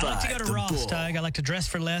go to Ross, Tug. I like to dress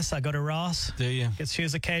for less. I go to Ross. Do you? Get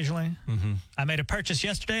shoes occasionally. Mm-hmm. I made a purchase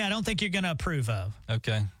yesterday I don't think you're going to approve of.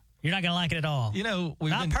 Okay. You're not going to like it at all. You know,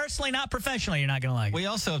 personally, not professionally, you're not going to like it. We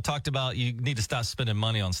also have talked about you need to stop spending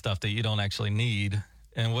money on stuff that you don't actually need.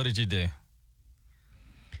 And what did you do?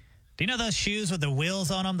 Do you know those shoes with the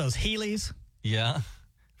wheels on them, those Heelys? Yeah.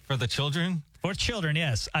 For the children? For children,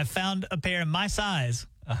 yes. I found a pair in my size,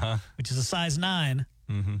 which is a size 9.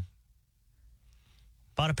 Mm-hmm.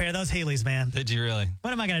 Bought a pair of those Heelys, man. Did you really?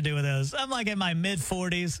 What am I going to do with those? I'm like in my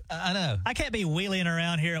mid-40s. I know. I can't be wheeling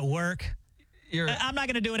around here at work. I'm not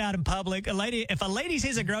going to do it out in public. If a lady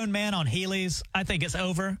sees a grown man on Heelys, I think it's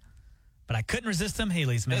over. But I couldn't resist them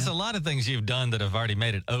Heelys, man. There's a lot of things you've done that have already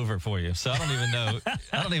made it over for you. So I don't even know.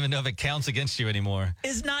 I don't even know if it counts against you anymore.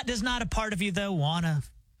 Does not a part of you though want a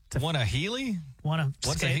Heeley? Want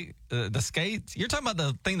to skate? The skate? You're talking about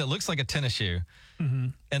the thing that looks like a tennis shoe, mm-hmm.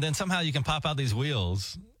 and then somehow you can pop out these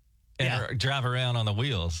wheels and drive around on the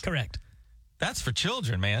wheels. Correct. That's for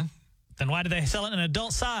children, man. Then why do they sell it in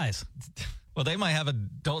adult size? Well, they might have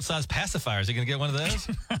adult size pacifiers. You gonna get one of those?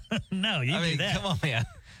 No, you do that. Come on, man.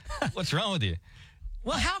 What's wrong with you?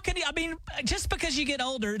 Well, how can you? I mean, just because you get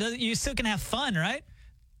older, you still can have fun, right?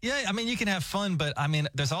 Yeah, I mean, you can have fun, but I mean,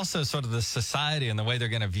 there's also sort of the society and the way they're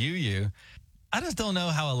going to view you. I just don't know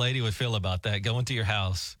how a lady would feel about that, going to your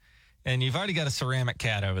house, and you've already got a ceramic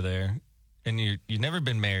cat over there, and you've never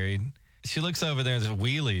been married. She looks over there, there's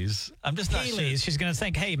wheelies. I'm just not sure. She's going to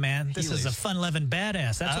think, hey, man, this is a fun-loving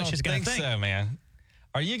badass. That's what she's going to think. I don't think so, man.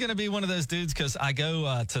 Are you going to be one of those dudes? Because I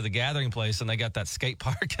go to the gathering place and they got that skate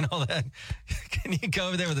park and all that. Can you go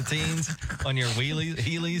over there with the teens on your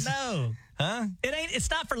Heelys? No. Huh? It's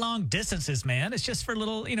not for long distances, man. It's just for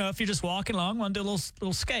little, if you're just walking along, want to do a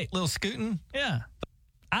little skate. Little scooting? Yeah.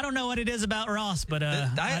 I don't know what it is about Ross, but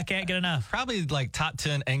I can't get enough. Probably like top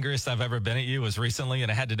 10 angriest I've ever been at you was recently,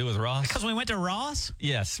 and it had to do with Ross. Because we went to Ross?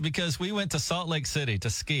 Yes, because we went to Salt Lake City to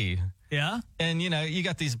ski. Yeah. And, you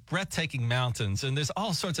got these breathtaking mountains, and there's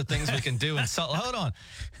all sorts of things we can do in Salt. Hold on.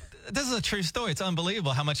 This is a true story. It's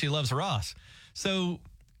unbelievable how much he loves Ross. So,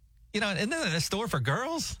 isn't that a store for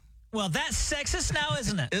girls? Well, that's sexist now,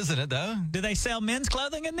 isn't it? Isn't it, though? Do they sell men's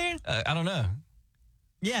clothing in there? I don't know.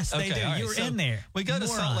 Yes, they do. You were in there. We go to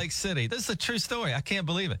Salt Lake City. This is a true story. I can't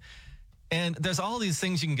believe it. And there's all these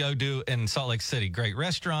things you can go do in Salt Lake City. Great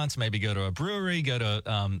restaurants, maybe go to a brewery, go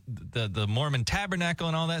to the Mormon Tabernacle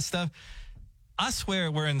and all that stuff. I swear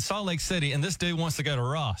we're in Salt Lake City, and this dude wants to go to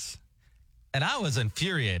Ross. And I was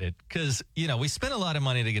infuriated because, we spent a lot of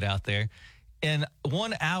money to get out there. And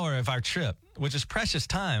 1 hour of our trip, which is precious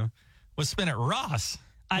time, was spent at Ross,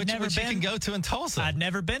 which you can go to in Tulsa. I'd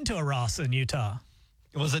never been to a Ross in Utah.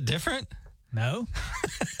 Was it different? No.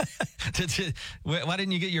 Why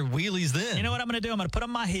didn't you get your wheelies then? You know what I'm going to do? I'm going to put on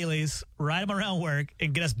my Heelys, ride them around work,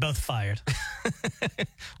 and get us both fired.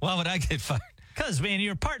 Why would I get fired? Because me and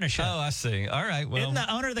your partnership. Oh, I see. All right. Well, isn't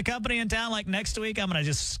the owner of the company in town like next week? I'm going to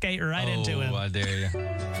just skate right into him. Oh, I dare you.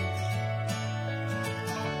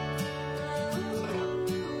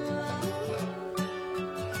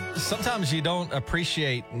 Sometimes you don't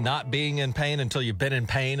appreciate not being in pain until you've been in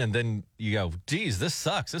pain, and then you go, geez, this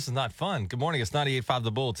sucks. This is not fun. Good morning. It's 98.5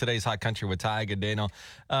 The Bull. Today's Hot Country with Tige and Daniel.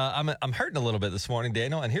 I'm hurting a little bit this morning,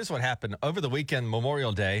 Daniel, and here's what happened. Over the weekend,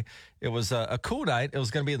 Memorial Day, it was a cool night. It was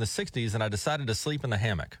going to be in the 60s, and I decided to sleep in the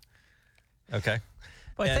hammock. Okay.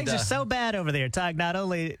 Boy, things are so bad over there. Tige not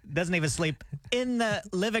only doesn't even sleep in the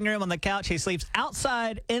living room on the couch, he sleeps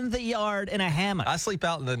outside in the yard in a hammock. I sleep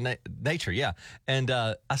out in the nature, yeah. And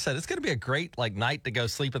I said, it's going to be a great night to go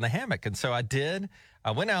sleep in the hammock. And so I did.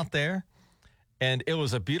 I went out there, and it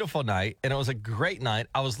was a beautiful night, and it was a great night.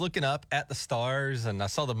 I was looking up at the stars, and I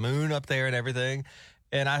saw the moon up there and everything,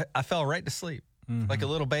 and I fell right to sleep like a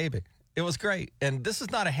little baby. It was great. And this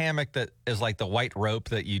is not a hammock that is like the white rope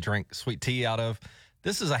that you drink sweet tea out of.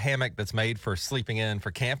 This is a hammock that's made for sleeping in, for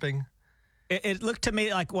camping. It looked to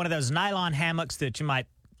me like one of those nylon hammocks that you might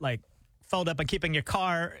fold up and keep in your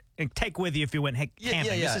car and take with you if you went camping.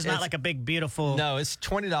 Yeah. This is not like a big, beautiful... No, it's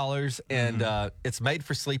 $20, and it's made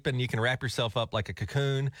for sleeping. You can wrap yourself up like a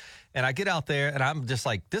cocoon. And I get out there, and I'm just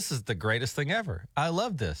like, this is the greatest thing ever. I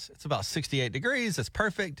love this. It's about 68 degrees. It's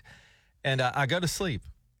perfect. And I go to sleep.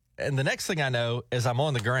 And the next thing I know is I'm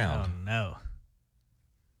on the ground. Oh, no.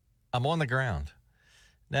 I'm on the ground.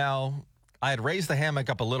 Now, I had raised the hammock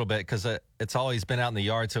up a little bit because it's always been out in the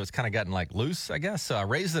yard, so it's kind of gotten loose, I guess. So I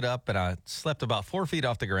raised it up, and I slept about 4 feet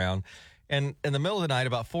off the ground. And in the middle of the night,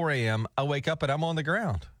 about 4 a.m., I wake up, and I'm on the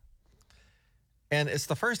ground. And it's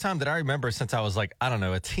the first time that I remember since I was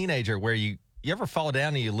a teenager, where you ever fall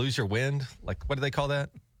down and you lose your wind? What do they call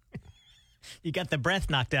that? You got the breath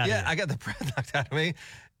knocked out of you. Yeah, I got the breath knocked out of me.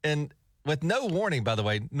 And with no warning, by the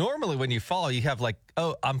way, normally when you fall, you have like,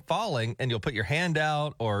 oh, I'm falling, and you'll put your hand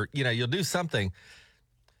out or, you'll do something.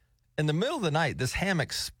 In the middle of the night, this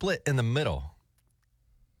hammock split in the middle,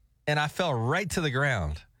 and I fell right to the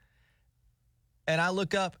ground. And I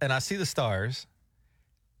look up, and I see the stars,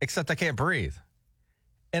 except I can't breathe.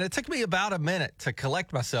 And it took me about a minute to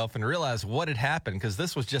collect myself and realize what had happened, because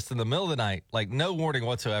this was just in the middle of the night, like no warning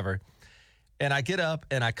whatsoever. And I get up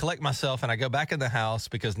and I collect myself and I go back in the house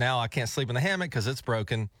because now I can't sleep in the hammock because it's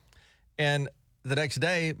broken. And the next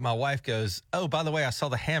day, my wife goes, oh, by the way, I saw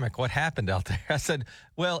the hammock. What happened out there? I said,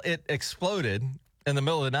 well, it exploded in the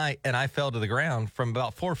middle of the night and I fell to the ground from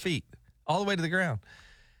about 4 feet all the way to the ground.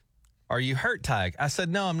 Are you hurt, Tige? I said,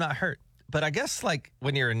 no, I'm not hurt. But I guess like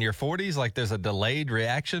when you're in your 40s, like there's a delayed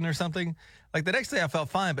reaction or something. Like the next day I felt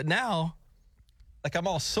fine, but now like I'm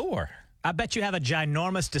all sore. I bet you have a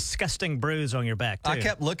ginormous, disgusting bruise on your back, too. I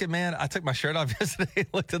kept looking, man. I took my shirt off yesterday,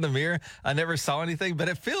 looked in the mirror. I never saw anything, but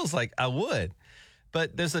it feels like I would.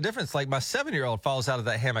 But there's a difference. Like my 7-year-old falls out of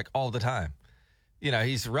that hammock all the time.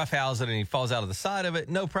 He's roughhousing and he falls out of the side of it.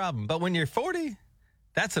 No problem. But when you're 40,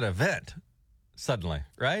 that's an event suddenly,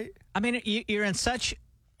 right? I mean, you're in such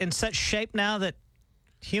shape now that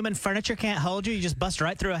human furniture can't hold you. You just bust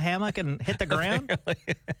right through a hammock and hit the ground.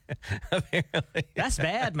 Apparently. That's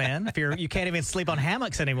bad, man. If you can't even sleep on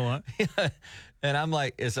hammocks anymore. Yeah. And I'm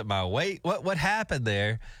like, is it my weight? What happened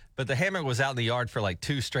there? But the hammock was out in the yard for like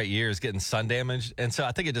 2 straight years getting sun damaged. And so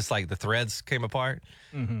I think it just like the threads came apart.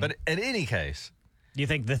 Mm-hmm. But in any case, you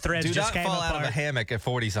think the threads just came apart? Do not fall out of a hammock at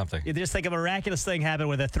 40-something. You just think a miraculous thing happened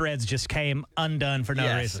where the threads just came undone for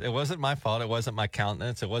no reason. It wasn't my fault. It wasn't my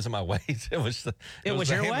countenance. It wasn't my weight. It was your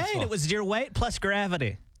weight. Fault. It was your weight plus gravity.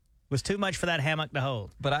 It was too much for that hammock to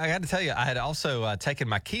hold. But I got to tell you, I had also taken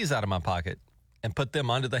my keys out of my pocket and put them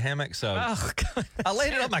under the hammock. So I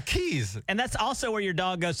laid it on my keys. And that's also where your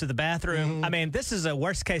dog goes to the bathroom. Mm-hmm. I mean, this is a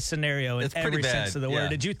worst case scenario in every sense of the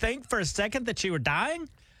word. Did you think for a second that you were dying?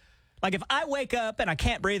 Like if I wake up and I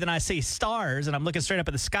can't breathe and I see stars and I'm looking straight up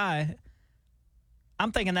at the sky,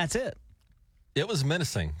 I'm thinking that's it. It was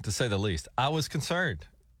menacing, to say the least. I was concerned.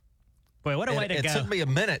 Boy, what a way to go. It took me a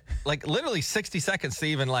minute, like literally 60 seconds to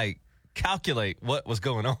even like calculate what was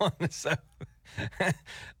going on. So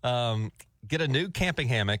get a new camping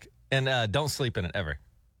hammock and don't sleep in it ever.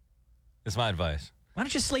 It's my advice. Why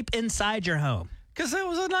don't you sleep inside your home? Because it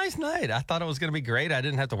was a nice night. I thought it was going to be great. I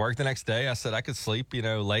didn't have to work the next day. I said I could sleep,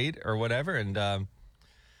 late or whatever. And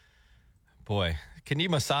boy, can you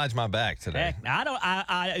massage my back today? Heck,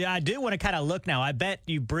 I do want to kind of look now. I bet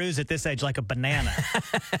you bruise at this age like a banana.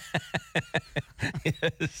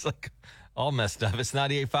 It's like all messed up. It's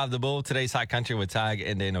 98.5 The Bull. Today's Hot Country with Tige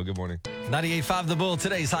and Daniel. Good morning. 98.5 The Bull.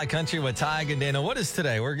 Today's Hot Country with Tige and Daniel. What is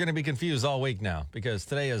today? We're going to be confused all week now because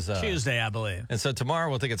today is Tuesday, I believe. And so tomorrow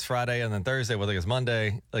we'll think it's Friday, and then Thursday we'll think it's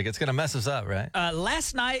Monday. Like it's going to mess us up, right?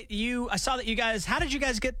 Last night I saw that you guys. How did you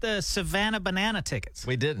guys get the Savannah Banana tickets?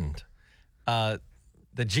 We didn't.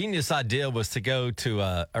 The genius idea was to go to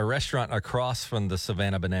a restaurant across from the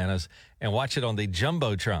Savannah Bananas and watch it on the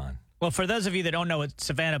Jumbotron. Well, for those of you that don't know what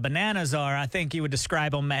Savannah Bananas are, I think you would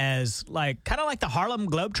describe them as kind of like the Harlem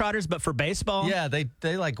Globetrotters, but for baseball. Yeah,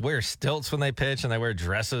 they like wear stilts when they pitch and they wear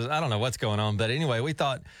dresses. I don't know what's going on. But anyway, we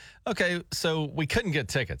thought, okay, so we couldn't get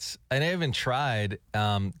tickets. And I even tried.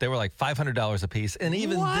 They were like $500 a piece. And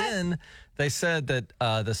even then, they said that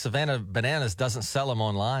the Savannah Bananas doesn't sell them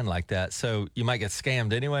online like that. So you might get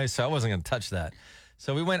scammed anyway. So I wasn't going to touch that.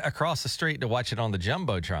 So we went across the street to watch it on the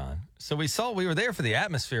Jumbotron. So we were there for the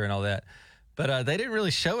atmosphere and all that, but they didn't really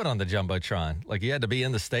show it on the Jumbotron. Like you had to be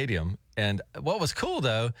in the stadium. And what was cool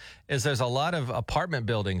though, is there's a lot of apartment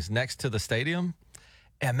buildings next to the stadium.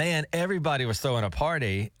 And man, everybody was throwing a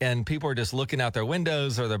party and people were just looking out their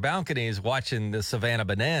windows or their balconies watching the Savannah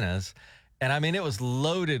Bananas. And I mean, it was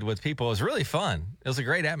loaded with people. It was really fun. It was a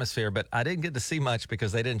great atmosphere, but I didn't get to see much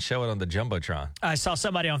because they didn't show it on the Jumbotron. I saw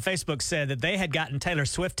somebody on Facebook said that they had gotten Taylor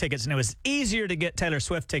Swift tickets, and it was easier to get Taylor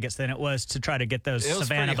Swift tickets than it was to try to get those Savannah Bananas.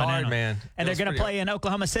 It was pretty hard, man. And they're going to play in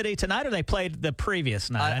Oklahoma City tonight, or they played the previous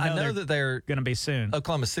night? I know that they're going to be soon.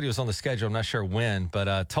 Oklahoma City was on the schedule. I'm not sure when,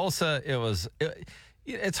 but Tulsa,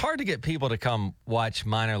 it's hard to get people to come watch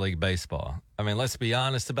minor league baseball. I mean, let's be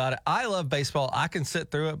honest about it. I love baseball. I can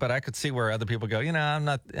sit through it, but I could see where other people go, I'm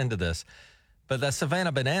not into this. But the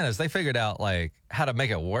Savannah Bananas, they figured out like how to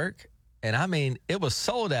make it work. And I mean, it was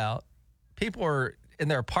sold out. People were in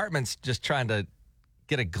their apartments just trying to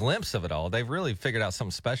get a glimpse of it all. They've really figured out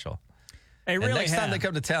something special. They really next time they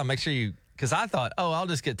come to town, make sure because I thought, I'll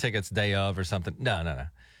just get tickets day of or something. No.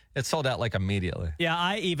 It sold out like immediately. Yeah,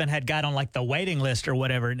 I even had got on like the waiting list or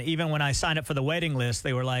whatever. And even when I signed up for the waiting list,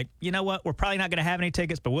 they were like, you know what? We're probably not going to have any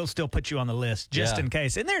tickets, but we'll still put you on the list just in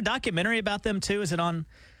case. Isn't there a documentary about them too? Is it on?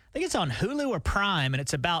 I think it's on Hulu or Prime, and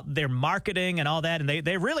it's about their marketing and all that. And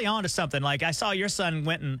they're really on to something. Like I saw your son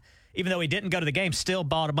went and, even though he didn't go to the game, still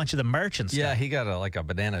bought a bunch of the merch and stuff. Yeah, he got a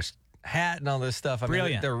banana hat and all this stuff. I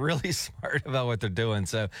mean, they're really smart about what they're doing.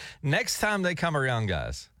 So next time they come around,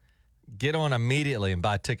 guys, get on immediately and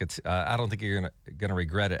buy tickets. I don't think you're gonna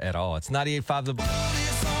regret it at all. It's 98.5 The Bull.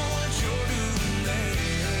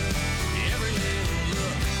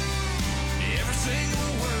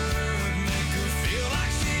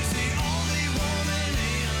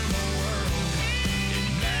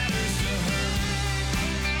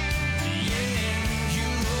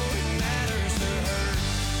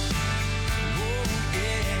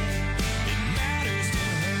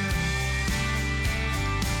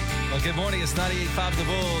 Good morning. It's 98.5 The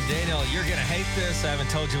Bull. Daniel, you're going to hate this. I haven't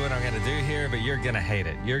told you what I'm going to do here, but you're going to hate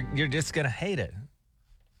it. You're just going to hate it.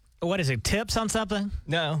 What is it, tips on something?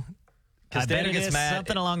 No. I bet it is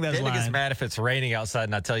something along those lines. Daniel gets mad if it's raining outside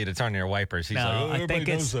and I tell you to turn on your wipers. He's like, oh, everybody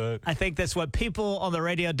knows that. I think that's what people on the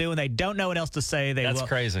radio do when they don't know what else to say. That's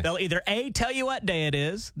crazy. They'll either A, tell you what day it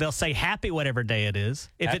is. They'll say happy whatever day it is.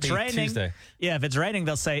 If it's raining, Tuesday. Yeah, if it's raining,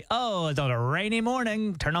 they'll say, oh, it's on a rainy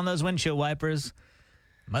morning. Turn on those windshield wipers.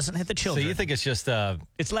 Mustn't hit the children. So you think it's just...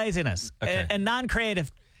 it's laziness. Okay. And non-creative,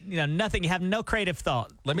 nothing. You have no creative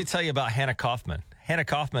thought. Let me tell you about Hannah Kaufman. Hannah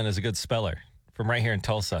Kaufman is a good speller from right here in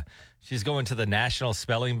Tulsa. She's going to the National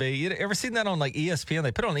Spelling Bee. You ever seen that on like ESPN?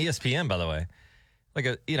 They put it on ESPN, by the way. Like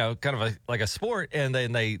kind of like a sport, and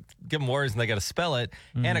then they give them words and they got to spell it.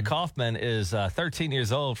 Mm-hmm. Hannah Kaufman is 13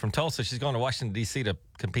 years old from Tulsa. She's going to Washington, D.C. to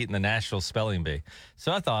compete in the National Spelling Bee.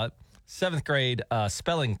 So I thought 7th grade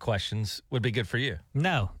spelling questions would be good for you.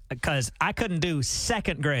 No, because I couldn't do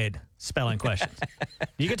 2nd grade spelling questions.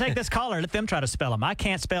 You can take this caller, let them try to spell them. I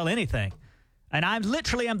can't spell anything. And I'm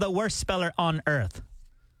the worst speller on earth.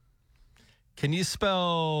 Can you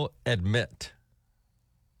spell admit?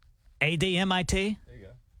 A-D-M-I-T? There you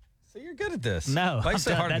go. So you're good at this. No, why are you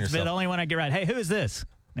so hard on that's yourself? the only one I get right. Hey, who is this?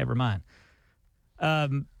 Never mind. All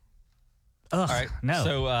right. No.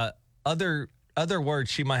 So other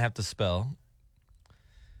words she might have to spell.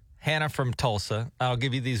 Hannah from Tulsa. I'll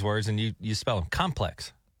give you these words and you spell them.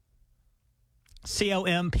 Complex.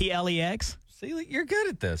 C-O-M-P-L-E-X. See, you're good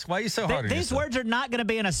at this. Why are you so hard on yourself? These words are not going to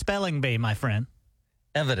be in a spelling bee, my friend.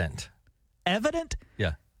 Evident. Evident?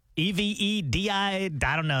 Yeah. E-V-E-D-I,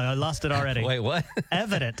 I don't know. I lost it already. Wait, what?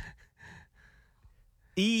 Evident.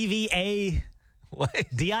 E-V-A. What?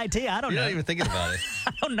 D-I-T, I don't know. You're not even thinking about it.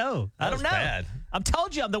 I don't know. I don't know. Bad. I've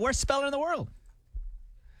told you I'm the worst speller in the world.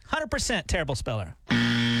 100% terrible speller.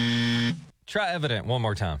 Try evident one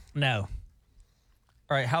more time. No.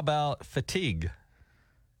 All right, how about fatigue?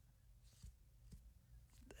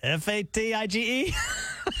 F-A-T-I-G-E?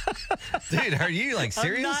 Dude, are you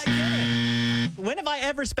serious? I'm not kidding. When have I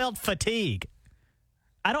ever spelled fatigue?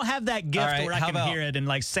 I don't have that gift where I can hear it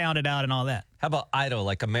and sound it out and all that. How about idol,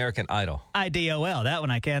 like American Idol? I-D-O-L, that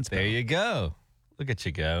one I can spell. There you go. Look at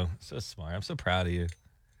you go. So smart. I'm so proud of you.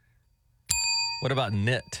 What about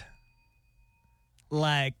knit?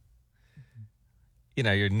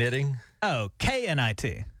 You're knitting. Oh,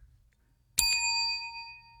 K-N-I-T.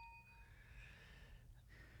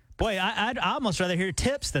 Boy, I'd almost rather hear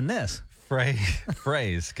tips than this.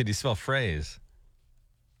 Phrase. Could you spell phrase?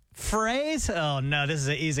 Phrase? Oh, no, this is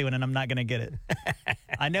an easy one, and I'm not going to get it.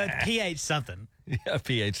 I know it's PH something. Yeah,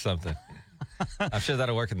 PH something. I'm sure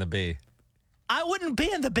that'll work in the B. I wouldn't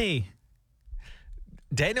be in the B.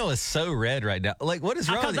 Daniel is so red right now. What is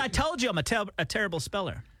wrong with you? Because I told you I'm a terrible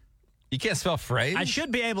speller. You can't spell phrase? I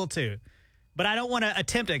should be able to, but I don't want to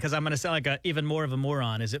attempt it because I'm going to sound like even more of a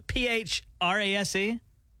moron. Is it P-H-R-A-S-E?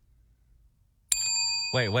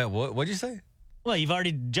 Wait, what'd you say? Well, you've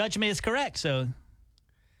already judged me as correct, so.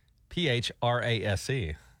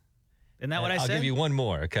 P-H-R-A-S-E. Isn't that what I said? I'll give you one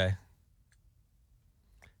more, okay?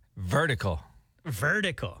 Vertical.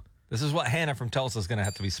 Vertical. This is what Hannah from Tulsa is going to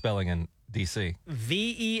have to be spelling in D.C.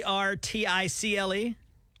 V-E-R-T-I-C-L-E?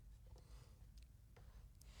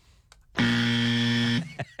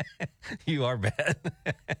 You are bad.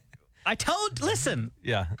 Listen.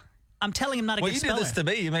 Yeah. I'm telling him not a good speller. Well, you do this to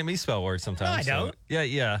me. You make me spell words sometimes. No, I don't.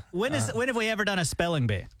 Yeah. When have we ever done a spelling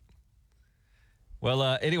bee?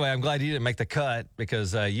 Well, anyway, I'm glad you didn't make the cut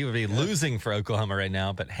because you would be losing for Oklahoma right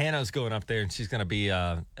now. But Hannah's going up there, and she's going to be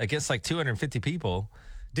against 250 people.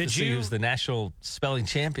 See who's the national spelling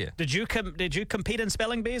champion? Did you compete in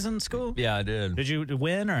spelling bees in school? Yeah, I did. Did you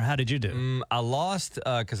win, or how did you do? I lost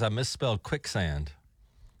because I misspelled quicksand,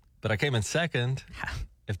 but I came in second.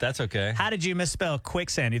 if that's okay. How did you misspell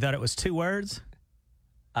quicksand? You thought it was 2 words?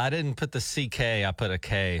 I didn't put the CK. I put a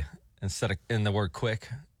K instead of in the word quick.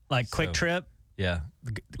 Like quick trip? Yeah.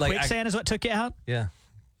 Quicksand is what took you out? Yeah.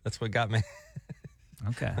 That's what got me.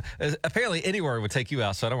 Okay. Apparently, any word would take you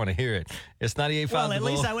out, so I don't want to hear it. It's 98.5. Well, at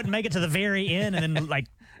least I wouldn't make it to the very end and then, like,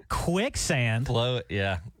 quicksand. Blow it,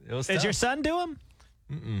 yeah. It was Does tough. your son do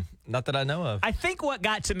them? Not that I know of. I think what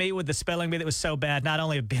got to me with the spelling bee that was so bad, not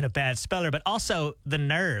only being a bad speller, but also the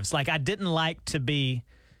nerves. Like, I didn't like to be,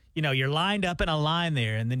 you're lined up in a line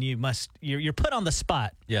there, and then you're put on the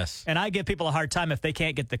spot. Yes. And I give people a hard time if they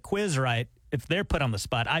can't get the quiz right. If they're put on the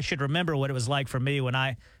spot, I should remember what it was like for me when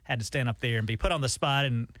I had to stand up there and be put on the spot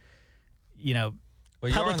and,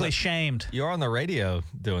 publicly shamed. You're on the radio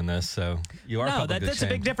doing this, so you are publicly shamed. That's a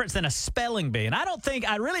big difference than a spelling bee. And I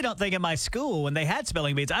really don't think in my school when they had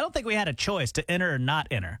spelling bees, I don't think we had a choice to enter or not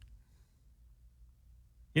enter.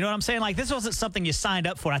 You know what I'm saying? Like, this wasn't something you signed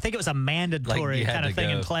up for. I think it was a mandatory kind of thing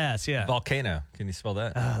in class. Yeah. Volcano. Can you spell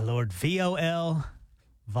that? Oh, Lord. V-O-L,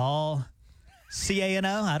 Vol.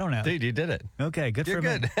 C-A-N-O? I don't know. Dude, you did it. Okay, good You're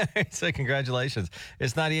for me. good. So congratulations.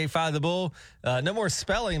 It's 98.5 The Bull. No more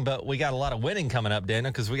spelling, but we got a lot of winning coming up,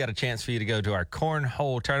 Daniel, because we got a chance for you to go to our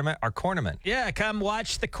cornhole tournament, our cornament. Yeah, come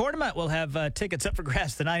watch the cornament. We'll have tickets up for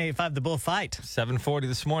grabs to the 98.5 The Bull fight. 7:40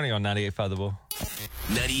 this morning on 98.5 The Bull.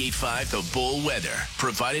 98.5 The Bull weather,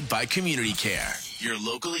 provided by Community Care, your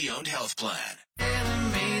locally owned health plan.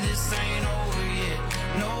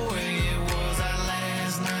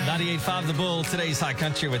 98.5 The Bull, today's High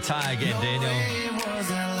Country with Tige and Daniel.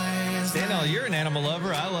 Daniel, you're an animal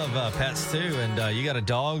lover. I love pets too, and you got a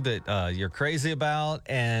dog that you're crazy about.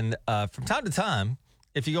 And from time to time,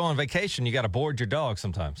 if you go on vacation, you got to board your dog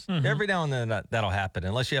sometimes. Mm-hmm. Every now and then that'll happen,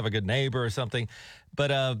 unless you have a good neighbor or something. But,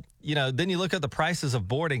 then you look at the prices of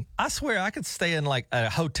boarding. I swear I could stay in like a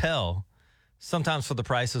hotel sometimes for the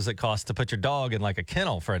prices it costs to put your dog in like a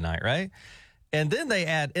kennel for a night, right? And then they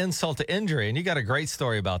add insult to injury. And you got a great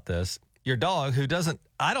story about this. Your dog, who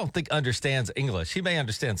I don't think understands English. He may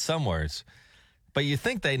understand some words, but you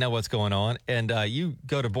think they know what's going on. And you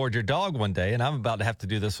go to board your dog one day, and I'm about to have to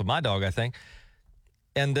do this with my dog, I think.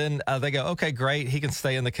 And then they go, okay, great. He can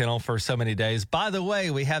stay in the kennel for so many days. By the way,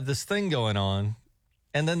 we have this thing going on.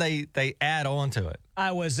 And then they add on to it.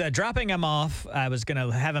 I was dropping him off. I was going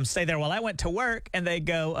to have him stay there while I went to work. And they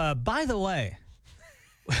go, by the way.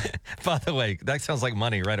 By the way, that sounds like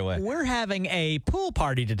money right away. We're having a pool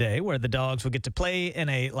party today where the dogs will get to play in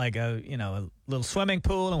a little swimming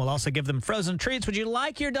pool, and we'll also give them frozen treats. Would you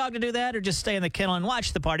like your dog to do that, or just stay in the kennel and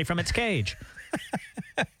watch the party from its cage?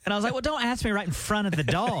 And I was like, well, don't ask me right in front of the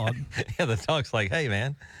dog. Yeah, the dog's like, hey,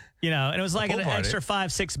 man. And it was like an extra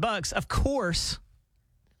 $5-6. Of course,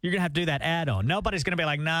 you're gonna have to do that add-on. Nobody's gonna be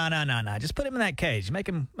like, no. Just put him in that cage. Make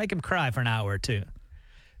him cry for an hour or two.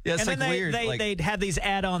 Yeah, it's and then weird. They'd have these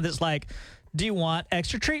add-ons that's like, do you want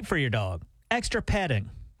extra treat for your dog? Extra petting,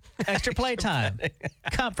 extra playtime,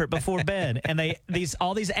 comfort before bed, and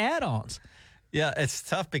all these add-ons. Yeah, it's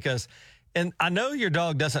tough because, and I know your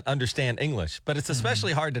dog doesn't understand English, but it's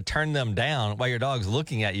especially hard to turn them down while your dog's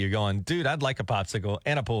looking at you going, dude, I'd like a popsicle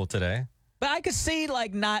and a pool today. But I could see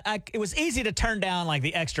it was easy to turn down like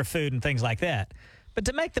the extra food and things like that. But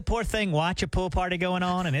to make the poor thing watch a pool party going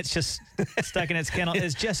on and it's just stuck in its kennel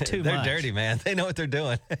is just too much. They're dirty, man. They know what they're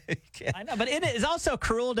doing. I know, but it is also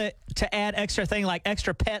cruel to add extra thing like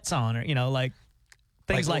extra pets on, or like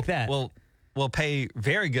things like that. We'll pay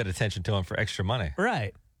very good attention to them for extra money.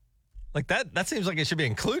 Right. Like that seems like it should be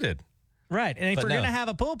included. Right. And if we're going to have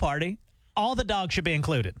a pool party, all the dogs should be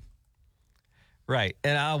included. Right.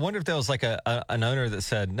 And I wonder if there was like an owner that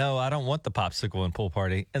said, no, I don't want the popsicle and pool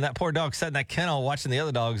party. And that poor dog sat in that kennel watching the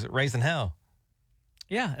other dogs raising hell.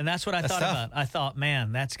 Yeah. And that's what I thought about. I thought,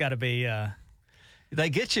 man, that's got to be they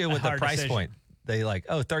get you with the price decision. point. They like,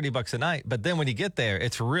 $30 a night. But then when you get there,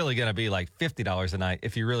 it's really going to be like $50 a night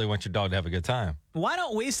if you really want your dog to have a good time. Why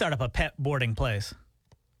don't we start up a pet boarding place?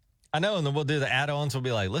 I know. And then we'll do the add-ons. We'll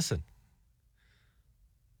be like, listen,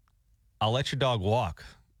 I'll let your dog walk.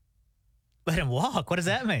 Let him walk? What does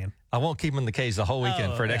that mean? I won't keep him in the cage the whole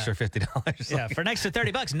weekend for an extra $50. Yeah, for an extra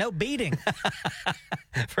 $30, no beating.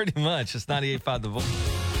 Pretty much. It's 98.5 The Bull.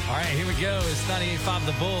 All right, here we go. It's 98.5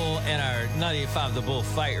 The Bull and our 98.5 The Bull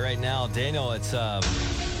fight right now. Daniel, it's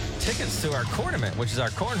tickets to our cornament, which is our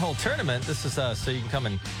cornhole tournament. This is so you can come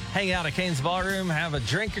and hang out at Kane's Ballroom, have a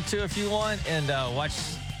drink or two if you want, and watch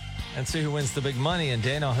and see who wins the big money. And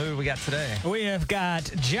Daniel, who do we got today? We have got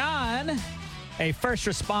John, a first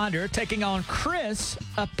responder, taking on Chris,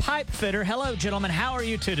 a pipe fitter. Hello, gentlemen. How are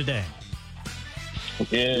you two today?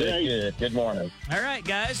 Good. Good morning. All right,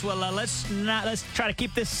 guys. Well, let's try to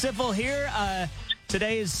keep this civil here.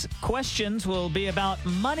 Today's questions will be about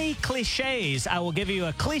money cliches. I will give you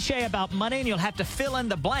a cliche about money, and you'll have to fill in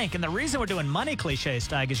the blank. And the reason we're doing money cliches,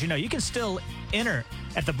 Tige, is you can still enter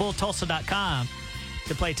at thebulltulsa.com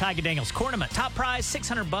to play Tige and Daniel's Tournament. Top prize,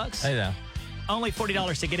 $600. Hey, now. Only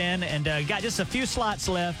 $40 to get in, and got just a few slots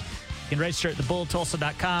left. You can register at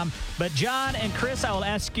thebulltulsa.com. But John and Chris, I will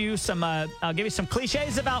ask you some, I'll give you some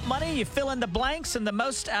cliches about money. You fill in the blanks, and the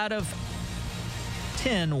most out of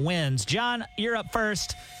 10 wins. John, you're up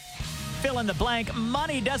first. Fill in the blank.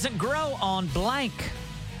 Money doesn't grow on blank.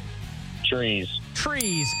 Trees.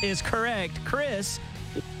 Trees is correct. Chris,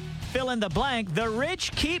 fill in the blank. The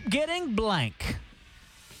rich keep getting blank.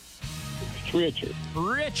 Richer.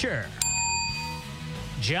 Richer.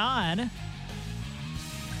 John,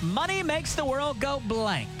 money makes the world go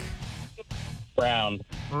blank. Round.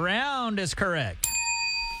 Round is correct.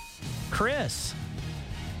 Chris,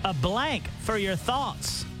 a blank for your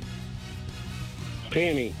thoughts.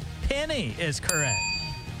 Penny. Penny is correct.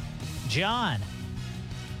 John,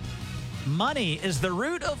 money is the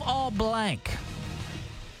root of all blank.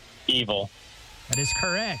 Evil. That is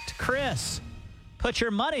correct. Chris, put your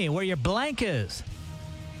money where your blank is.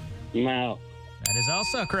 Mouth. That is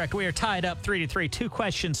also correct. We are tied up 3-3. 2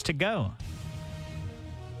 questions to go.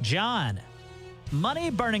 John, money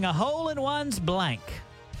burning a hole in one's blank.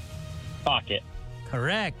 Pocket.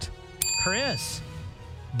 Correct. Chris,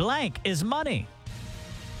 blank is money.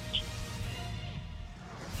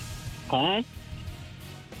 Huh?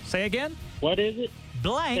 Say again. What is it?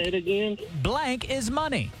 Blank. Say it again. Blank is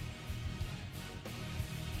money.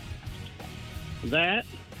 That.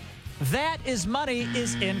 That is money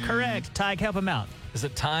is incorrect. Tige, help him out. Is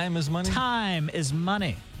it time is money? Time is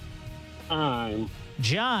money. Time.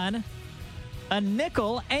 John, a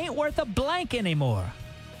nickel ain't worth a blank anymore.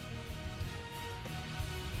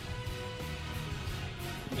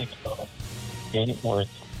 Ain't worth.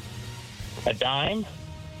 A dime.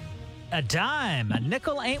 A dime. A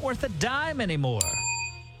nickel ain't worth a dime anymore.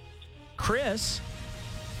 Chris,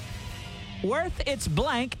 worth its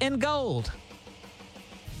blank in gold.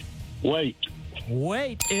 Weight.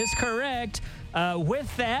 Weight is correct.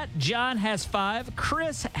 With that, John has 5.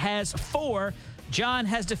 Chris has 4. John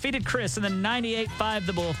has defeated Chris in the 98.5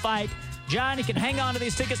 The Bull fight. John, you can hang on to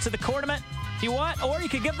these tickets to the tournament if you want, or you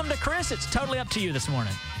could give them to Chris. It's totally up to you this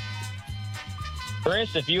morning.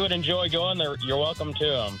 Chris, if you would enjoy going there, you're welcome to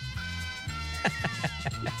them.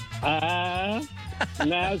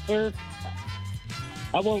 No, sir.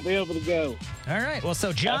 I won't be able to go. All right. Well,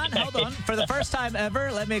 so John, hold on. For the first time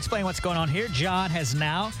ever, let me explain what's going on here. John has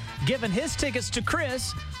now given his tickets to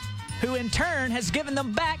Chris, who in turn has given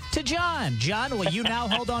them back to John. John, will you now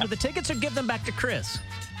hold on to the tickets or give them back to Chris?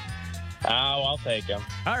 Oh, I'll take them.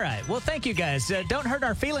 All right. Well, thank you, guys. Don't hurt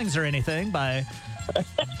our feelings or anything by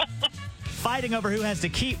fighting over who has to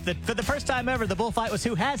keep for the first time ever, the bullfight was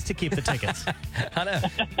who has to keep the tickets. I know.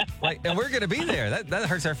 And we're going to be there. That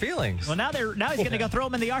hurts our feelings. Well, now he's going to go throw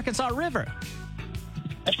them in the Arkansas River.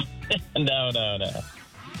 No.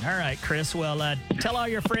 All right, Chris. Well, tell all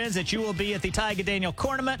your friends that you will be at the Tige and Daniel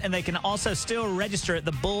Tournament, and they can also still register at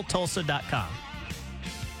thebulltulsa.com.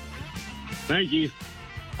 Thank you.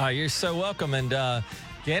 You're so welcome. And,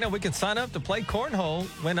 Daniel, we can sign up to play cornhole,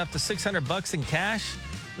 win up to $600 in cash.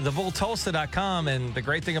 TheBullTulsa.com, and the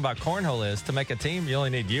great thing about cornhole is to make a team, you only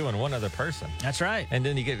need you and one other person. That's right. And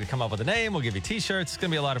then you get to come up with a name. We'll give you T-shirts. It's going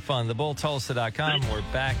to be a lot of fun. TheBullTulsa.com. We're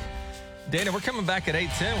back. Dana, we're coming back at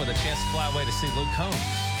 8:10 with a chance to fly away to see Luke Combs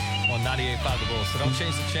on 98.5 The Bull. So don't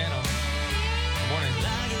change the channel. Good morning.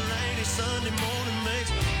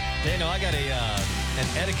 Daniel, I got an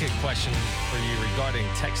etiquette question for you regarding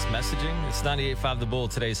text messaging. It's 98.5 The Bull,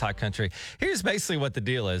 today's hot country. Here's basically what the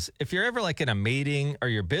deal is. If you're ever like in a meeting or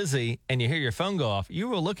you're busy and you hear your phone go off, you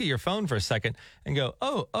will look at your phone for a second and go,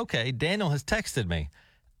 oh, okay, Daniel has texted me.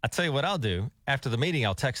 I'll tell you what I'll do. After the meeting,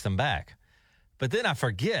 I'll text him back. But then I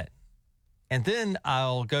forget. And then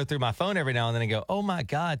I'll go through my phone every now and then and go, oh, my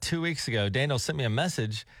God, 2 weeks ago, Daniel sent me a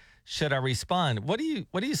message. Should I respond? What do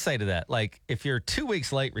you say to that? Like, if you're 2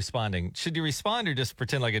 weeks late responding, should you respond or just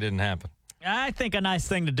pretend like it didn't happen? I think a nice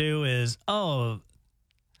thing to do is, oh,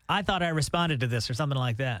 I thought I responded to this or something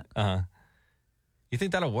like that. Uh-huh. You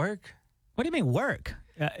think that'll work? What do you mean work?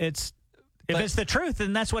 If it's the truth,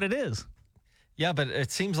 then that's what it is. Yeah, but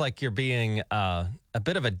it seems like you're being a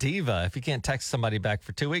bit of a diva if you can't text somebody back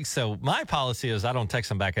for 2 weeks. So my policy is I don't text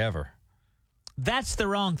them back ever. That's the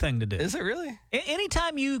wrong thing to do. Is it really?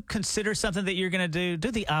 Anytime you consider something that you're going to do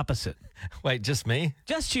the opposite. Wait, just me?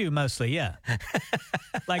 Just you mostly, yeah.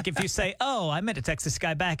 Like if you say, oh, I meant to text this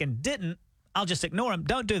guy back and didn't, I'll just ignore him.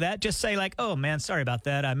 Don't do that. Just say like, oh, man, sorry about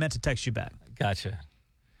that. I meant to text you back. Gotcha.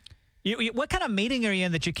 What kind of meeting are you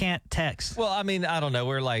in that you can't text? Well, I mean, I don't know.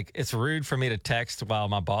 We're like, it's rude for me to text while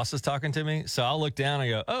my boss is talking to me. So I'll look down and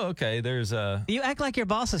go, oh, okay, there's a... You act like your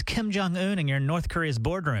boss is Kim Jong-un and you're in North Korea's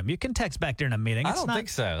boardroom. You can text back during a meeting. I don't think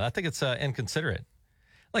so. I think it's inconsiderate.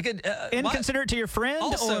 Like inconsiderate to your friend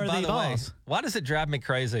also, or by the way, boss? why does it drive me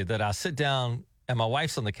crazy that I sit down and my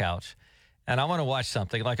wife's on the couch and I want to watch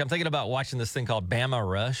something? Like I'm thinking about watching this thing called Bama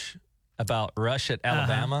Rush, about Rush at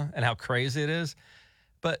Alabama and how crazy it is.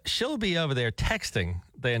 But she'll be over there texting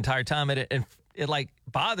the entire time, and it like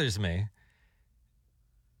bothers me.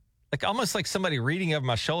 Like almost like somebody reading over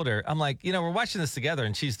my shoulder. I'm like, we're watching this together,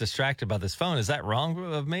 and she's distracted by this phone. Is that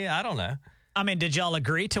wrong of me? I don't know. I mean, did y'all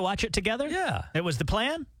agree to watch it together? Yeah. It was the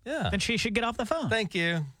plan? Yeah. Then she should get off the phone. Thank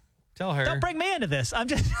you. Tell her. Don't bring me into this. I'm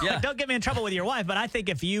just, don't get me in trouble with your wife. But I think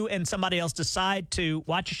if you and somebody else decide to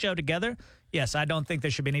watch a show together, yes, I don't think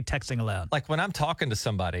there should be any texting allowed. Like when I'm talking to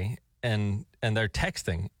somebody and they're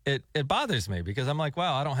texting, it bothers me because I'm like,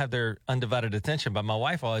 wow, I don't have their undivided attention. But my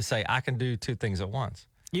wife always say I can do two things at once.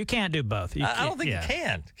 You can't do both. I don't think you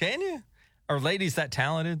can. Can you? Are ladies that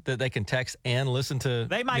talented that they can text and listen to?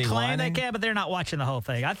 They might claim they can, but they're not watching the whole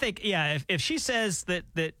thing. I think, if she says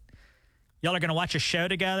that y'all are going to watch a show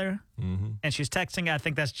together and she's texting, I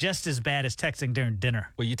think that's just as bad as texting during dinner.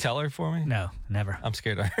 Will you tell her for me? No, never. I'm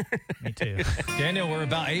scared of her. Me too. Daniel, we're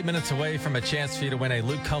about 8 minutes away from a chance for you to win a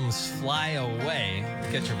Luke Combs Fly Away.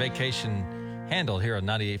 Get your vacation handled here on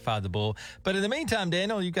 98.5 The Bull. But in the meantime,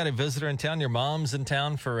 Daniel, you got a visitor in town. Your mom's in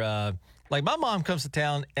town for... Like, my mom comes to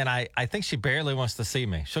town, and I think she barely wants to see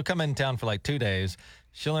me. She'll come in town for like 2 days.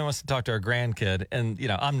 She only wants to talk to her grandkid, and,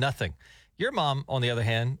 I'm nothing. Your mom, on the other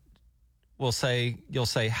hand, you'll say,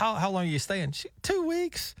 how long are you staying? 2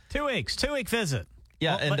 weeks. 2 weeks. 2-week visit.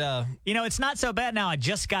 Yeah, well, and, it's not so bad now. I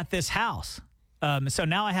just got this house. So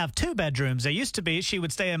now I have 2 bedrooms. There used to be, she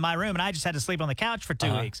would stay in my room, and I just had to sleep on the couch for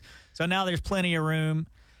 2 weeks. So now there's plenty of room,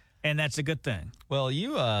 and that's a good thing. Well,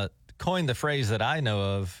 you coined the phrase that I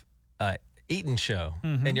know of, eating show.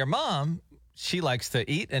 And your mom, she likes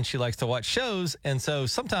to eat and she likes to watch shows. And so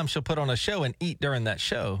sometimes she'll put on a show and eat during that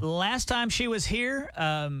show. Last time she was here,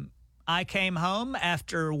 I came home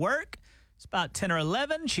after work. It's about 10 or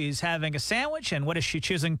 11. She's having a sandwich. And what is she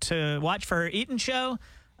choosing to watch for her eating show?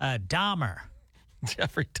 Dahmer.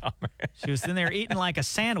 Jeffrey Dahmer. She was in there eating like a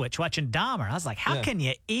sandwich, watching Dahmer. I was like, how can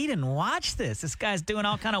you eat and watch this? This guy's doing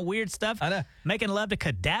all kind of weird stuff. I know. Making love to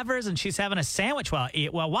cadavers, and she's having a sandwich while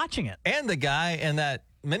watching it. And the guy in that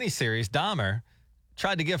miniseries, Dahmer,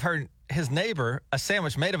 tried to give his neighbor a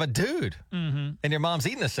sandwich made of a dude. And your mom's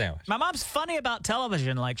eating a sandwich. My mom's funny about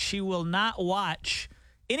television. Like, she will not watch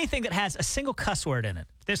anything that has a single cuss word in it.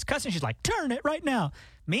 If there's cussing, she's like, turn it right now.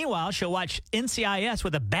 Meanwhile, she'll watch NCIS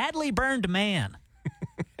with a badly burned man.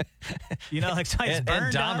 Like so it's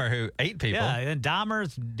burned and Dahmer, up. who ate people. Yeah, and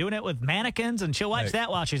Dahmer's doing it with mannequins, and she'll watch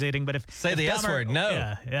that while she's eating. But if the Dahmer, S word, no.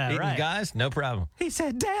 Yeah, eating right. guys, no problem. He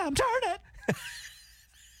said, damn, turn it.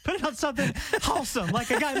 Put it on something wholesome,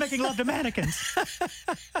 like a guy making love to mannequins.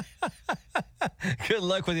 Good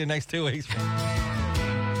luck with your next 2 weeks.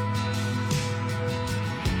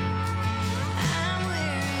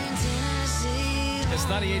 It's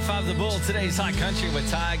 98.5 The Bull. Today's Hot Country with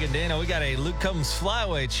Tige and Daniel. We got a Luke Combs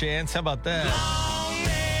Flyaway chance. How about that?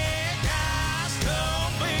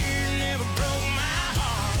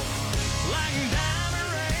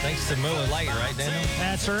 Thanks to Miller Lite, right, Daniel?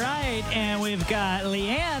 That's right. And we've got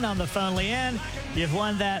Leanne on the phone. Leanne, you've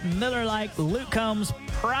won that Miller Lite Luke Combs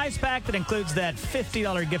prize pack that includes that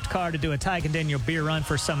 $50 gift card to do a Tige and Daniel beer run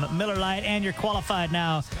for some Miller Lite. And you're qualified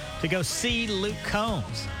now to go see Luke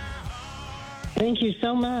Combs. Thank you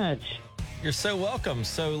so much. You're so welcome.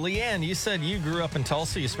 So, Leanne, you said you grew up in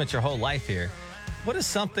Tulsa. You spent your whole life here. What is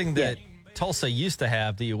something that Tulsa used to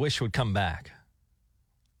have that you wish would come back?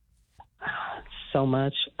 So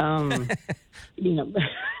much. Well,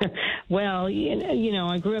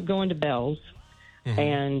 I grew up going to Bell's,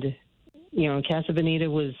 and, Casa Bonita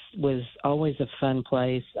was always a fun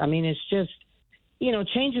place. I mean, it's just,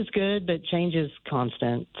 change is good, but change is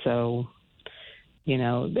constant. So,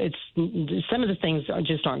 it's some of the things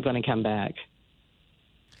just aren't going to come back.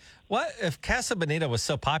 What if Casa Bonita was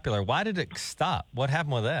so popular? Why did it stop? What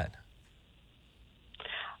happened with that?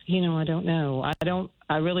 I don't know.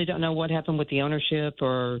 I really don't know what happened with the ownership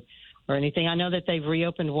or anything. I know that they've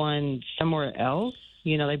reopened one somewhere else.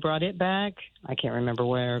 They brought it back. I can't remember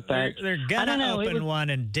where, but they're gonna open one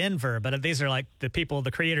in Denver. But these are like the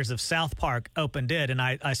creators of South Park opened it, and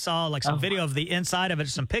I saw like some video of the inside of it,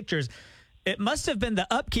 some pictures. It must have been the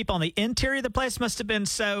upkeep on the interior of the place must have been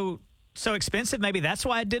so expensive. Maybe that's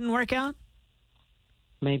why it didn't work out.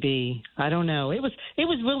 maybe. I don't know. It was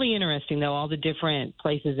really interesting, though, all the different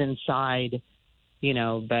places inside,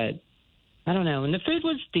 but I don't know. And the food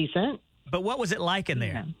was decent. But what was it like in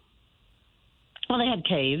there? Yeah. Well, they had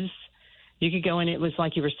caves. You could go in. It was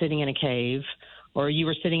like you were sitting in a cave, or you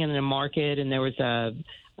were sitting in a market, and there was a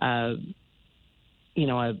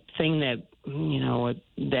thing that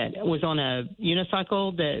that was on a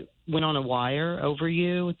unicycle that went on a wire over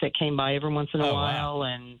you that came by every once in a while, wow.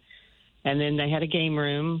 and then they had a game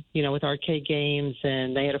room, with arcade games,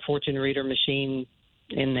 and they had a fortune reader machine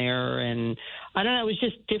in there, and I don't know, it was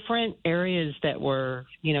just different areas that were,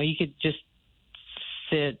 you could just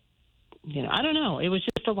sit, I don't know, it was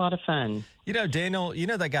just a lot of fun. Daniel,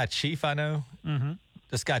 that guy Chief I know? Mm-hmm.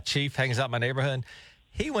 This guy Chief hangs out in my neighborhood.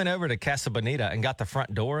 He went over to Casa Bonita and got the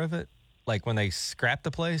front door of it, like when they scrapped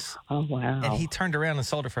the place. Oh, wow. And he turned around and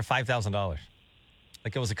sold it for $5,000.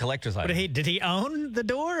 Like it was a collector's item. But did he own the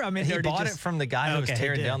door? I mean, he bought it from the guy who was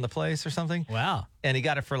tearing down the place or something. Wow. And he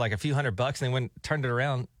got it for like a few $100, and then went turned it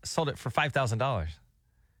around, sold it for $5,000.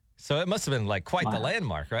 So it must have been like quite the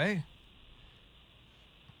landmark, right?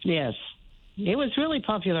 Yes. It was really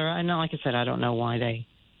popular. I know, like I said, I don't know why they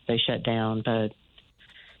shut down, but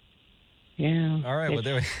yeah. All right. Well,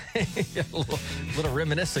 there we a little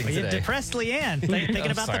reminiscing today. You depressed Leanne, thinking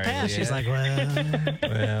about the past. Leanne. She's like,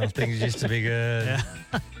 well, things used to be good.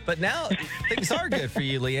 Yeah. But now things are good for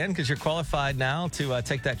you, Leanne, because you're qualified now to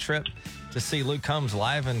take that trip to see Luke Combs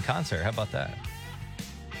live in concert. How about that?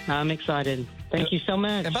 I'm excited. Thank you so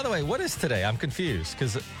much. And by the way, what is today? I'm confused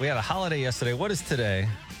because we had a holiday yesterday. What is today?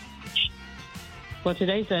 Well,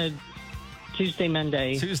 today's a Tuesday,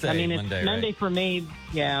 Monday. Tuesday, I mean, it's Monday, Monday right? For me.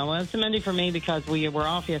 Yeah, well, it's a Monday for me because we were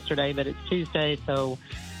off yesterday, but it's Tuesday, so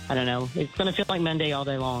I don't know. It's going to feel like Monday all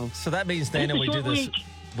day long. So that means, Dana, we do this week.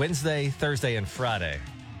 Wednesday, Thursday, and Friday.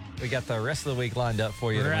 We got the rest of the week lined up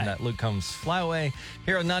for you to win that Luke Combs Flyaway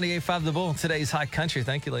here on 98.5 The Bull, today's Hot Country.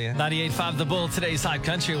 Thank you, Leanne. 98.5 The Bull, today's Hot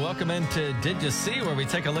Country. Welcome into Did You See, where we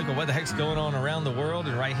take a look at what the heck's going on around the world.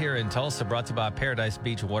 And right here in Tulsa, brought to you by Paradise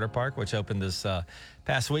Beach Water Park, which opened this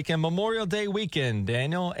past weekend, Memorial Day weekend,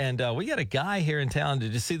 Daniel. And we got a guy here in town.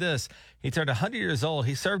 Did you see this? He turned 100 years old.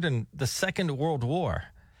 He served in the Second World War.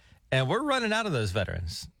 And we're running out of those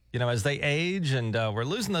veterans. As they age, and we're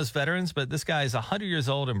losing those veterans, but this guy is 100 years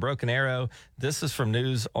old in Broken Arrow. This is from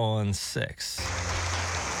News on 6.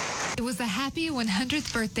 It was a happy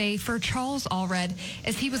 100th birthday for Charles Allred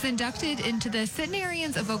as he was inducted into the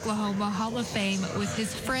Centenarians of Oklahoma Hall of Fame with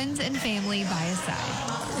his friends and family by his side.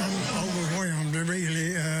 I'm overwhelmed,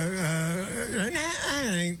 really.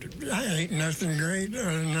 I ain't nothing great,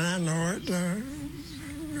 and I know it.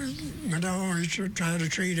 But I always try to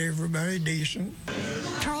treat everybody decent.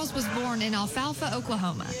 Charles was born in Alfalfa,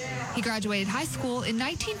 Oklahoma. He graduated high school in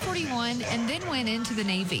 1941 and then went into the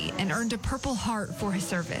Navy and earned a Purple Heart for his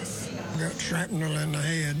service. Got shrapnel in the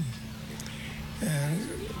head, and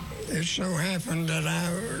it so happened that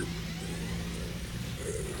I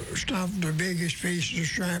stopped the biggest piece of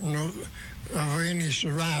shrapnel of any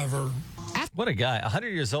survivor. What a guy, 100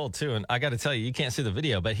 years old too, and I got to tell you can't see the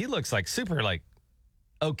video, but he looks like super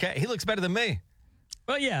okay. He looks better than me.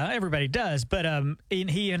 Well, yeah, everybody does, but he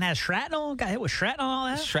even has shrapnel. Got hit with shrapnel and all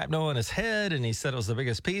that. Shrapnel in his head, and he said it was the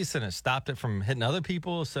biggest piece, and it stopped it from hitting other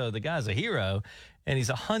people. So the guy's a hero, and he's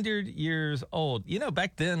 100 years old.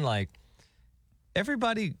 Back then,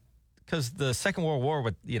 everybody, because the Second World War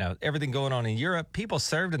with everything going on in Europe, people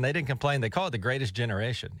served and they didn't complain. They call it the greatest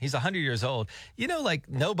generation. He's 100 years old.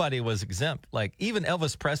 Nobody was exempt. Even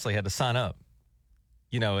Elvis Presley had to sign up,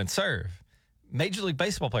 and serve. Major League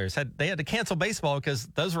Baseball players had to cancel baseball because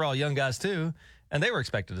those were all young guys too, and they were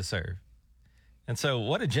expected to serve. And so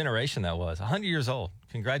what a generation that was. 100 years old.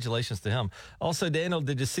 Congratulations to him. Also, Daniel,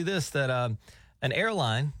 did you see this? That an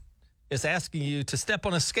airline is asking you to step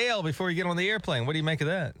on a scale before you get on the airplane. What do you make of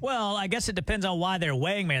that? Well, I guess it depends on why they're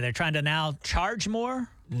weighing me. They're trying to now charge more?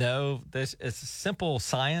 No, it's simple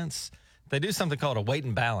science. They do something called a weight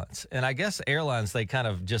and balance. And I guess airlines, they kind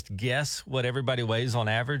of just guess what everybody weighs on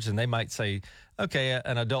average. And they might say, okay,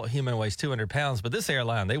 an adult human weighs 200 pounds. But this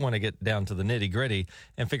airline, they want to get down to the nitty gritty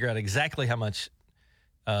and figure out exactly how much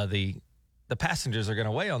the passengers are going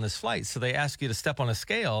to weigh on this flight. So they ask you to step on a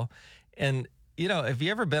scale. And, have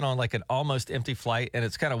you ever been on an almost empty flight? And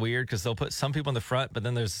it's kind of weird because they'll put some people in the front, but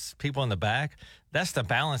then there's people in the back. That's to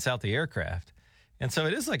balance out the aircraft. And so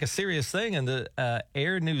it is a serious thing. And the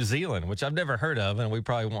Air New Zealand, which I've never heard of, and we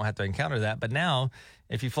probably won't have to encounter that. But now,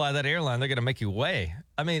 if you fly that airline, they're going to make you weigh.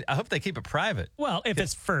 I mean, I hope they keep it private. Well, if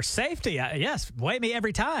it's for safety, yes, weigh me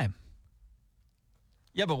every time.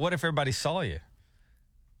 Yeah, but what if everybody saw you?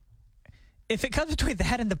 If it comes between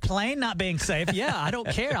that and the plane not being safe, yeah, I don't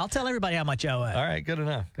care. I'll tell everybody how much I weigh. All right, good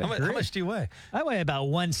enough. How much do you weigh? I weigh about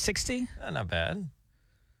 160. Not bad.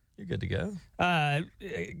 You're good to go.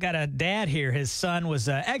 Got a dad here. His son was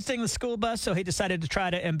exiting the school bus, so he decided to try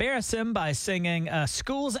to embarrass him by singing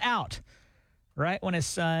School's Out right when his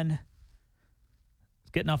son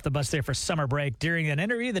was getting off the bus there for summer break. During an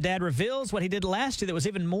interview, the dad reveals what he did last year that was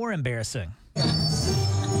even more embarrassing.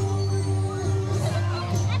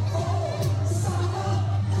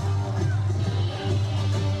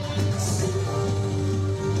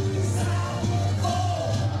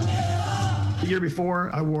 The year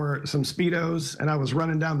before, I wore some Speedos and I was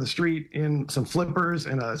running down the street in some flippers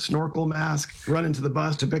and a snorkel mask, running to the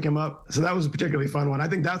bus to pick him up. So that was a particularly fun one. I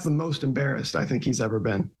think that's the most embarrassed I think he's ever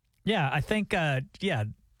been. Yeah, I think,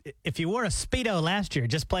 if you wore a Speedo last year,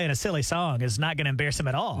 just playing a silly song is not going to embarrass him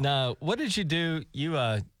at all. No. What did you do? You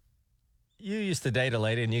used to date a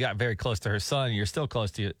lady and you got very close to her son. You're still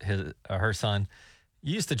close to her son.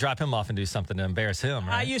 You used to drop him off and do something to embarrass him,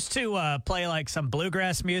 right? I used to play like some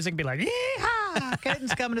bluegrass music and be like, yeehaw,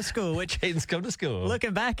 Caden's coming to school, which Caden's coming to school.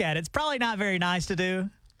 Looking back at it, it's probably not very nice to do.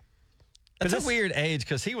 It's a weird age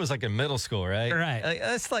because he was like in middle school, right? Right.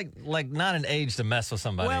 That's like not an age to mess with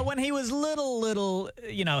somebody. Well, when he was little,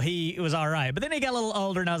 he was all right. But then he got a little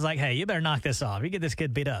older, and I was like, hey, you better knock this off. You get this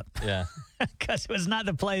kid beat up. Yeah. Because it was not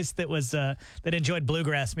the place that was that enjoyed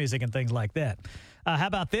bluegrass music and things like that. How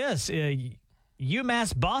about this?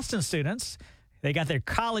 UMass Boston students, they got their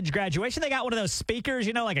college graduation. They got one of those speakers,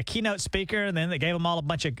 like a keynote speaker, and then they gave them all a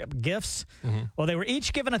bunch of gifts. Mm-hmm. Well, they were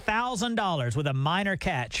each given $1,000 with a minor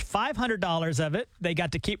catch. $500 of it they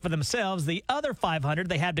got to keep for themselves. The other $500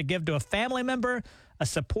 they had to give to a family member, a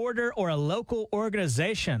supporter, or a local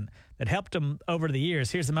organization that helped them over the years.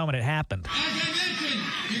 Here's the moment it happened. As I mentioned,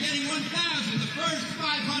 you're getting $1,000. The first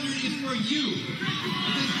 $500 is for you. It's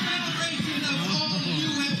a celebration of all that you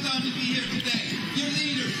have done to be here today. Your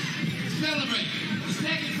leaders, celebrate. The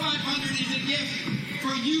second $500 is a gift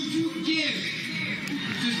for you to give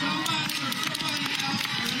to somebody or somebody else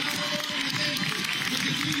or another organization with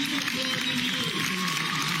the music more than you.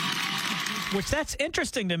 Which that's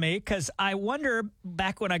interesting to me because I wonder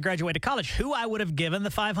back when I graduated college who I would have given the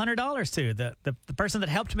 $500 to, the person that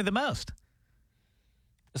helped me the most.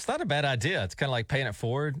 It's not a bad idea. It's kind of like paying it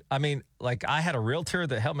forward. I mean, like I had a realtor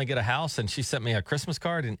that helped me get a house and she sent me a Christmas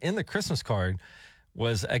card. And in the Christmas card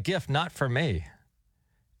was a gift not for me.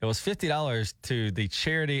 It was $50 to the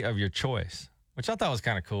charity of your choice, which I thought was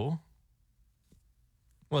kind of cool.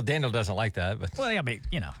 Well, Daniel doesn't like that. But well, I mean,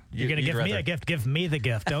 you're going to give me a gift. Give me the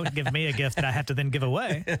gift. Don't give me a gift that I have to then give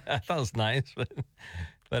away. I thought it was nice,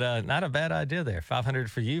 but not a bad idea there. $500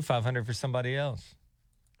 for you, $500 for somebody else.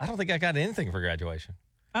 I don't think I got anything for graduation.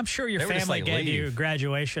 I'm sure your family gave you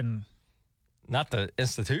graduation. Not the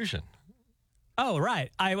institution. Oh, right.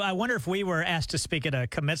 I wonder if we were asked to speak at a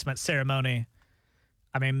commencement ceremony.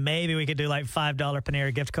 I mean, maybe we could do like $5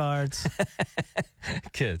 Panera gift cards.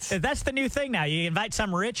 Kids. That's the new thing now. You invite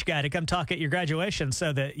some rich guy to come talk at your graduation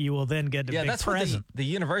so that you will then get a big present. The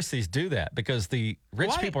universities do that because the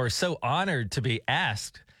rich people are so honored to be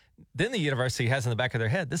asked. Then the university has in the back of their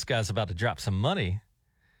head, this guy's about to drop some money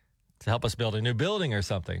to help us build a new building or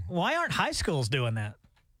something. Why aren't high schools doing that?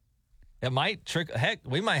 It might trick. Heck,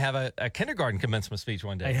 we might have a kindergarten commencement speech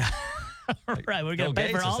one day. Yeah. Right, we're going to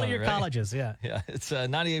pay for all of your colleges, yeah. Yeah, it's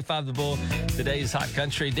 98.5 The Bull, today's Hot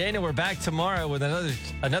Country. Daniel, we're back tomorrow with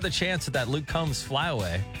another chance at that Luke Combs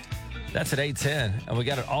flyaway. That's at 8:10, and we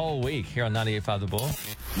got it all week here on 98.5 The Bull.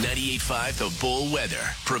 98.5 The Bull weather,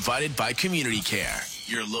 provided by Community Care,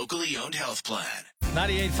 your locally owned health plan.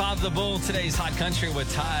 98.5 The Bull, today's Hot Country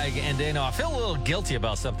with Tige and Daniel. I feel a little guilty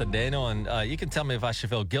about something, Daniel, and you can tell me if I should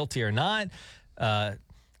feel guilty or not.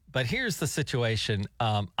 But here's the situation.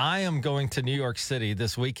 I am going to New York City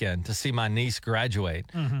this weekend to see my niece graduate.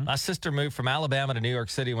 Mm-hmm. My sister moved from Alabama to New York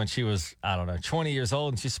City when she was, 20 years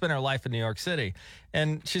old, and she spent her life in New York City.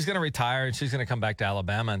 And she's going to retire, and she's going to come back to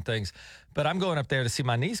Alabama and things. But I'm going up there to see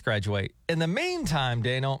my niece graduate. In the meantime,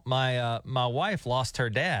 Daniel, my wife lost her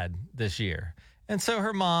dad this year. And so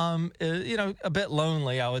her mom is, a bit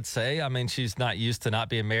lonely, I would say. I mean, she's not used to not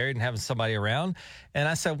being married and having somebody around. And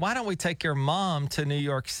I said, why don't we take your mom to New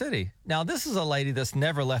York City? Now, this is a lady that's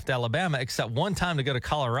never left Alabama except one time to go to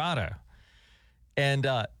Colorado. And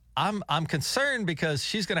I'm concerned because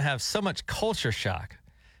she's going to have so much culture shock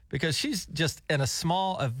because she's just in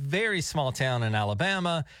a very small town in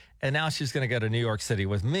Alabama. And now she's going to go to New York City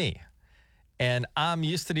with me. And I'm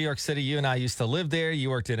used to New York City. You and I used to live there.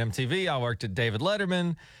 You worked at MTV. I worked at David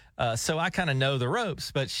Letterman. So I kind of know the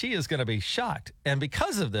ropes, but she is going to be shocked. And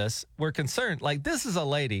because of this, we're concerned. Like, this is a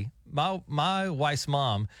lady, my wife's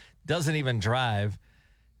mom, doesn't even drive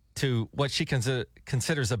to what she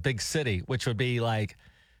considers a big city, which would be like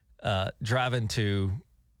driving to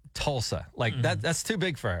Tulsa. Like that's too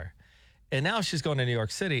big for her. And now she's going to New York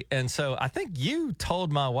City. And so I think you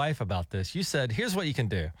told my wife about this. You said, here's what you can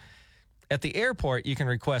do. At the airport, you can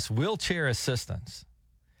request wheelchair assistance.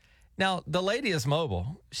 Now, the lady is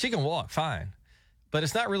mobile. She can walk fine. But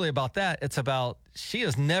it's not really about that. It's about she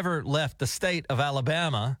has never left the state of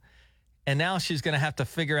Alabama. And now she's going to have to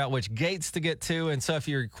figure out which gates to get to. And so if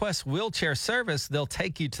you request wheelchair service, they'll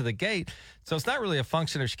take you to the gate. So it's not really a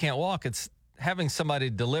function if she can't walk. It's having somebody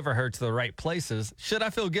deliver her to the right places. Should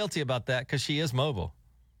I feel guilty about that because she is mobile?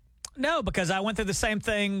 No, because I went through the same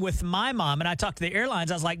thing with my mom, and I talked to the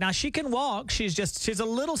airlines. I was like, now she can walk. She's a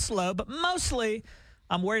little slow, but mostly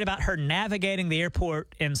I'm worried about her navigating the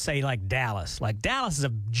airport in, say, like Dallas. Like Dallas is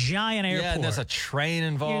a giant airport. Yeah, and there's a train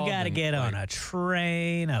involved. You got to get on a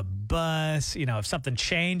train, a bus. You know, if something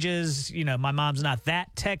changes, you know, my mom's not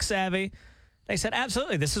that tech savvy. They said,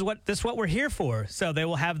 absolutely, this is what we're here for. So they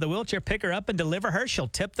will have the wheelchair pick her up and deliver her. She'll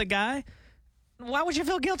tip the guy. Why would you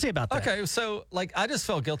feel guilty about that? Okay, so like I just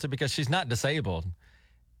felt guilty because she's not disabled.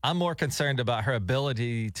 I'm more concerned about her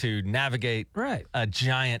ability to navigate a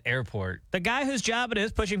giant airport. The guy whose job it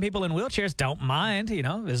is pushing people in wheelchairs don't mind, you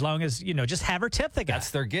know, as long as, you know, just have her tip the guy.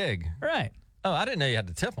 That's their gig. Right. Oh, I didn't know you had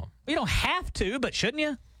to tip them. You don't have to, but shouldn't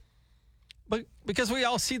you? But because we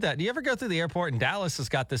all see that. Do you ever go through the airport? And Dallas has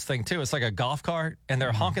got this thing, too. It's like a golf cart, and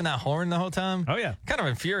they're honking that horn the whole time. Oh, yeah. Kind of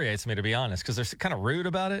infuriates me, to be honest, because they're kind of rude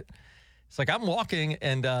about it. It's like I'm walking,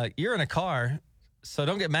 and you're in a car, so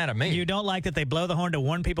don't get mad at me. You don't like that they blow the horn to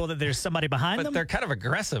warn people that there's somebody behind them? But they're kind of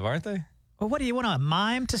aggressive, aren't they? Well, what do you want, a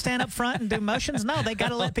mime to stand up front and do motions? No, they got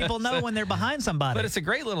to let people know when they're behind somebody. But it's a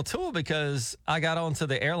great little tool because I got onto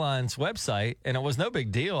the airline's website and it was no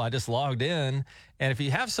big deal. I just logged in. And if you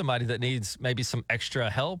have somebody that needs maybe some extra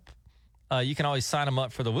help, you can always sign them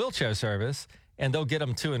up for the wheelchair service and they'll get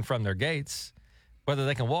them to and from their gates, whether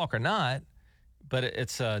they can walk or not. But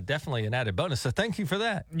it's definitely an added bonus. So thank you for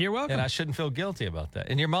that. You're welcome. And I shouldn't feel guilty about that.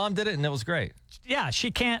 And your mom did it, and it was great. Yeah,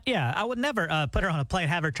 she can't. Yeah, I would never put her on a plane,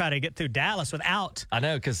 have her try to get through Dallas without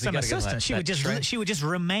some assistance. She would just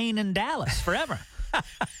remain in Dallas forever.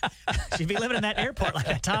 She'd be living in that airport like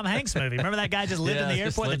that Tom Hanks movie. Remember that guy just lived in the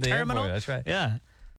airport, the terminal? That's right. Yeah.